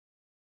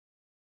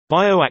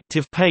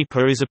Bioactive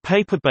paper is a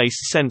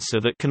paper-based sensor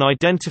that can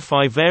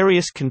identify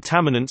various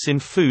contaminants in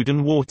food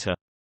and water.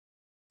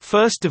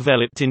 First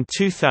developed in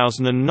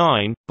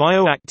 2009,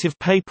 bioactive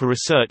paper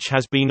research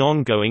has been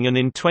ongoing and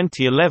in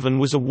 2011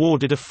 was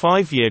awarded a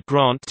 5-year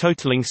grant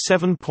totaling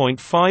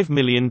 $7.5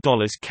 million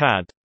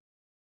CAD.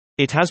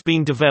 It has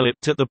been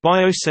developed at the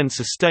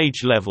biosensor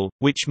stage level,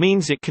 which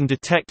means it can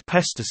detect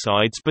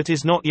pesticides but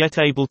is not yet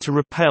able to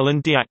repel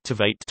and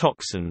deactivate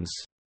toxins.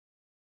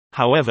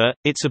 However,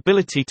 its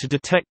ability to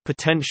detect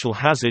potential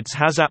hazards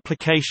has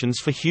applications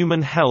for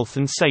human health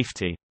and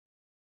safety.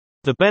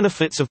 The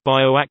benefits of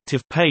bioactive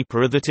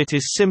paper are that it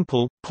is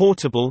simple,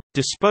 portable,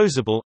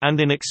 disposable,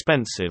 and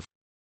inexpensive.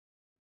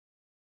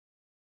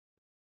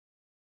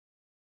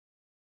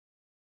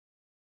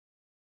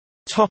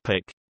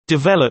 Topic: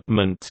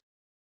 Development.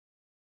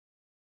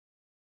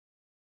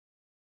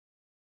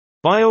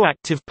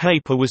 Bioactive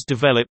paper was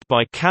developed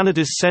by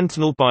Canada's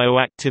Sentinel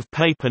Bioactive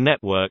Paper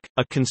Network,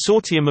 a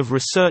consortium of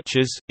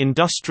researchers,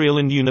 industrial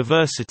and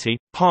university,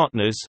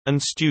 partners,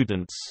 and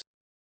students.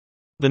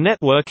 The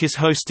network is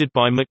hosted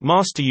by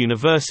McMaster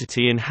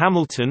University in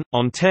Hamilton,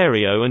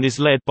 Ontario and is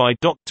led by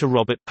Dr.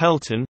 Robert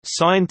Pelton,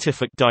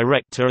 Scientific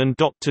Director and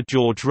Dr.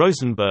 George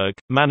Rosenberg,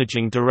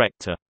 Managing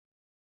Director.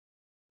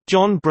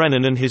 John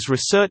Brennan and his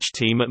research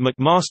team at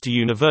McMaster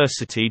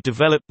University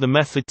developed the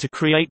method to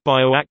create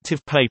bioactive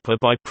paper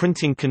by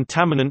printing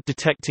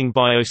contaminant-detecting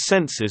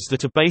biosensors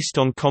that are based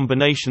on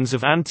combinations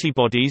of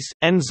antibodies,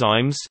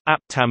 enzymes,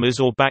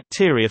 aptamers or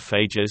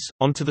bacteriophages,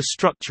 onto the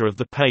structure of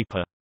the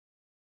paper.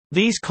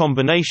 These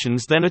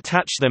combinations then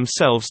attach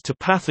themselves to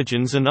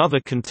pathogens and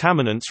other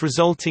contaminants,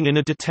 resulting in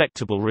a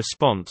detectable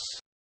response.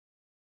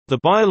 The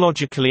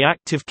biologically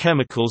active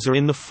chemicals are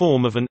in the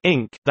form of an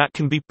ink that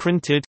can be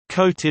printed,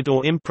 coated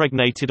or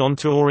impregnated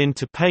onto or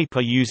into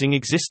paper using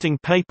existing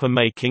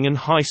paper-making and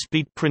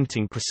high-speed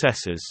printing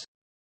processes.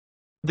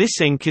 This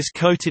ink is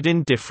coated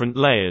in different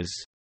layers.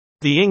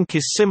 The ink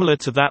is similar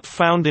to that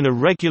found in a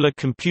regular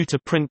computer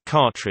print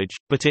cartridge,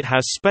 but it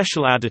has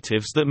special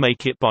additives that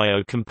make it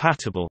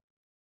biocompatible.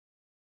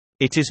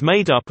 It is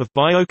made up of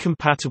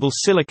biocompatible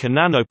silica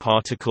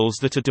nanoparticles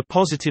that are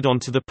deposited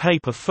onto the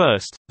paper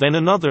first, then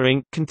another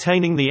ink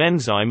containing the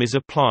enzyme is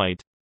applied.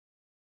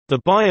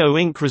 The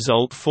bio-ink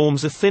result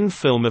forms a thin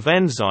film of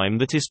enzyme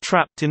that is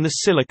trapped in the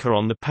silica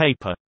on the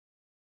paper.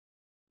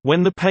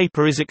 When the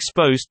paper is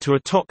exposed to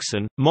a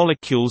toxin,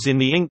 molecules in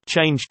the ink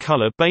change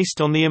color based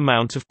on the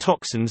amount of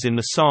toxins in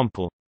the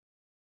sample.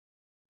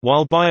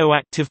 While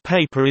bioactive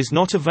paper is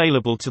not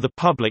available to the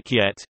public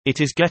yet,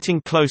 it is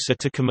getting closer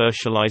to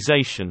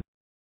commercialization.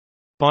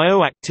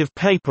 Bioactive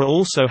paper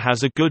also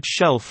has a good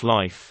shelf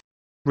life.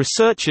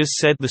 Researchers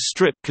said the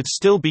strip could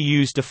still be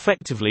used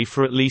effectively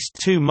for at least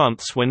 2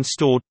 months when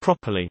stored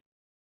properly.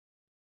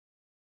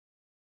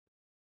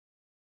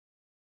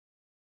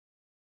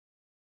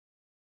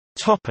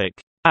 Topic: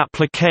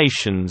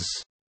 Applications.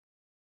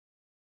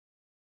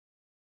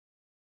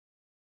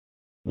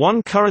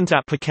 One current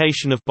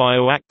application of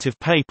bioactive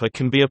paper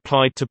can be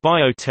applied to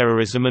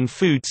bioterrorism and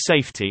food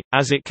safety,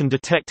 as it can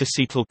detect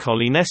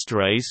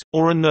acetylcholinesterase,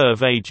 or a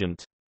nerve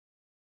agent.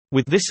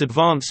 With this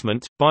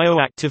advancement,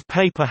 bioactive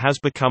paper has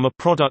become a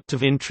product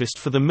of interest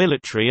for the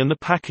military and the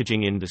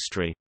packaging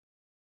industry.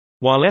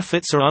 While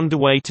efforts are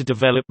underway to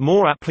develop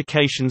more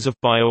applications of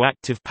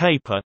bioactive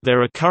paper,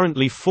 there are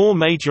currently 4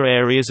 major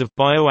areas of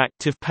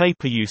bioactive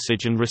paper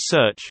usage and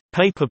research: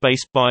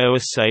 paper-based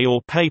bioassay or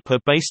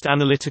paper-based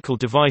analytical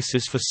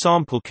devices for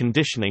sample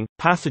conditioning,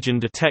 pathogen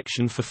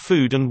detection for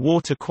food and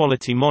water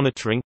quality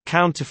monitoring,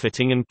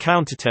 counterfeiting and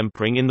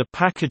countertempering in the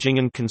packaging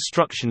and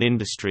construction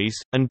industries,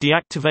 and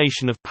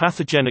deactivation of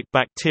pathogenic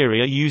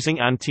bacteria using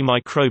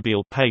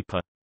antimicrobial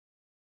paper.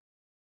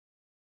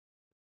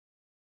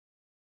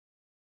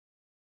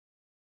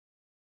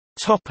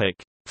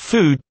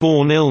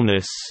 Food-borne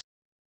illness.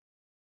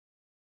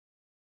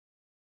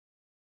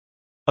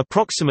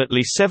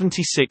 Approximately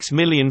 76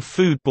 million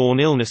food-borne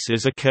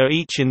illnesses occur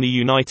each in the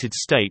United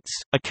States,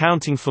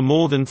 accounting for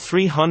more than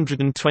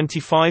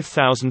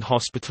 325,000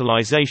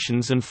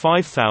 hospitalizations and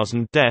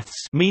 5,000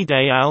 deaths. Mead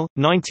et al.,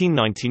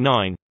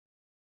 1999.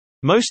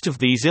 Most of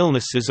these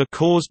illnesses are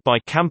caused by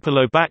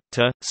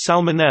Campylobacter,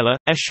 Salmonella,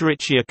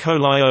 Escherichia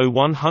coli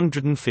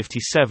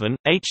O157,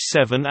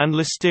 H7 and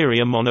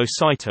Listeria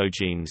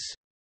monocytogenes.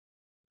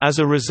 As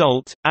a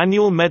result,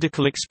 annual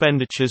medical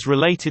expenditures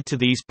related to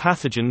these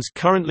pathogens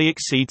currently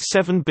exceed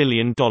 $7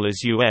 billion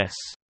US.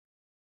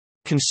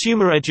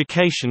 Consumer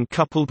education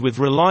coupled with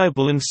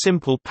reliable and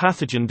simple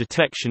pathogen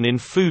detection in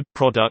food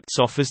products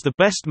offers the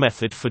best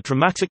method for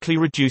dramatically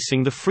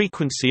reducing the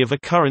frequency of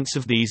occurrence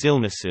of these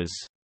illnesses.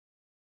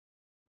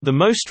 The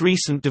most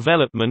recent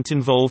development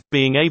involved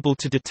being able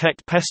to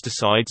detect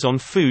pesticides on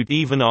food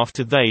even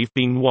after they've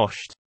been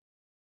washed.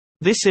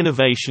 This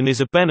innovation is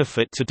a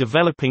benefit to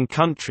developing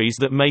countries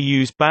that may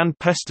use banned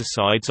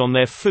pesticides on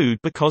their food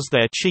because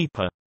they're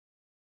cheaper.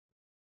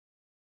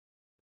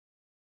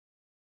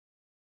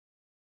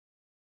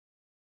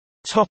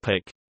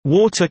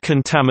 Water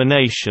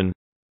contamination.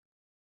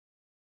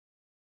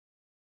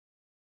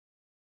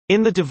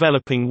 In the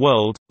developing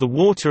world, the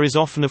water is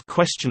often of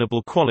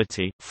questionable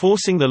quality,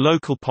 forcing the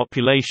local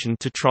population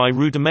to try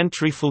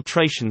rudimentary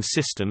filtration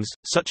systems,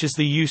 such as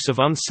the use of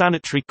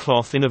unsanitary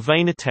cloth in a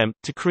vain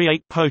attempt to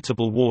create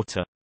potable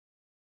water.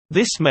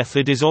 This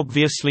method is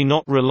obviously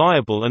not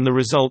reliable and the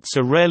results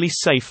are rarely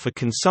safe for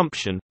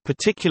consumption,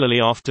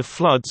 particularly after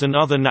floods and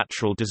other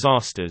natural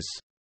disasters.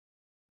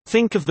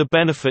 Think of the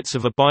benefits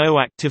of a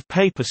bioactive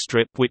paper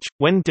strip which,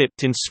 when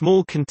dipped in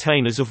small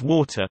containers of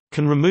water,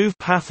 can remove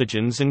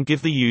pathogens and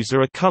give the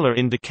user a color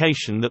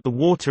indication that the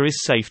water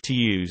is safe to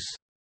use.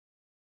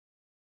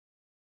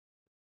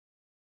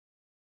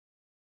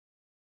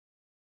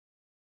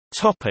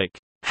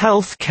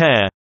 Health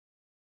care.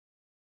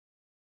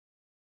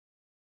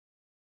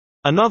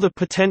 Another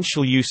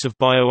potential use of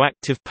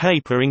bioactive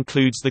paper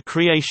includes the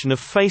creation of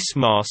face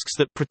masks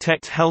that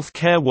protect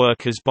healthcare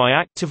workers by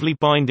actively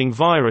binding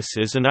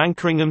viruses and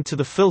anchoring them to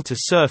the filter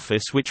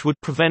surface, which would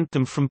prevent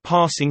them from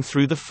passing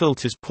through the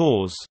filter's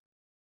pores.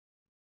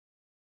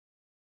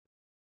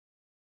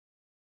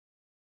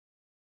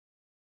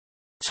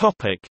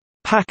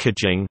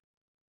 Packaging.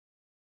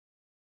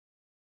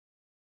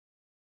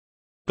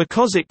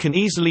 Because it can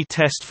easily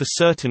test for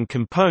certain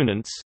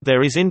components,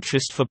 there is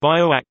interest for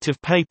bioactive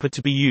paper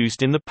to be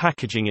used in the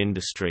packaging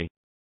industry.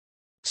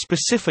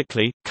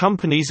 Specifically,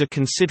 companies are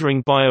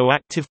considering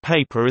bioactive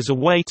paper as a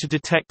way to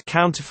detect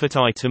counterfeit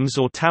items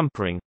or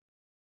tampering.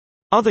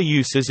 Other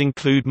uses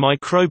include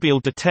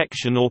microbial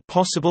detection or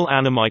possible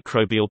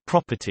antimicrobial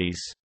properties.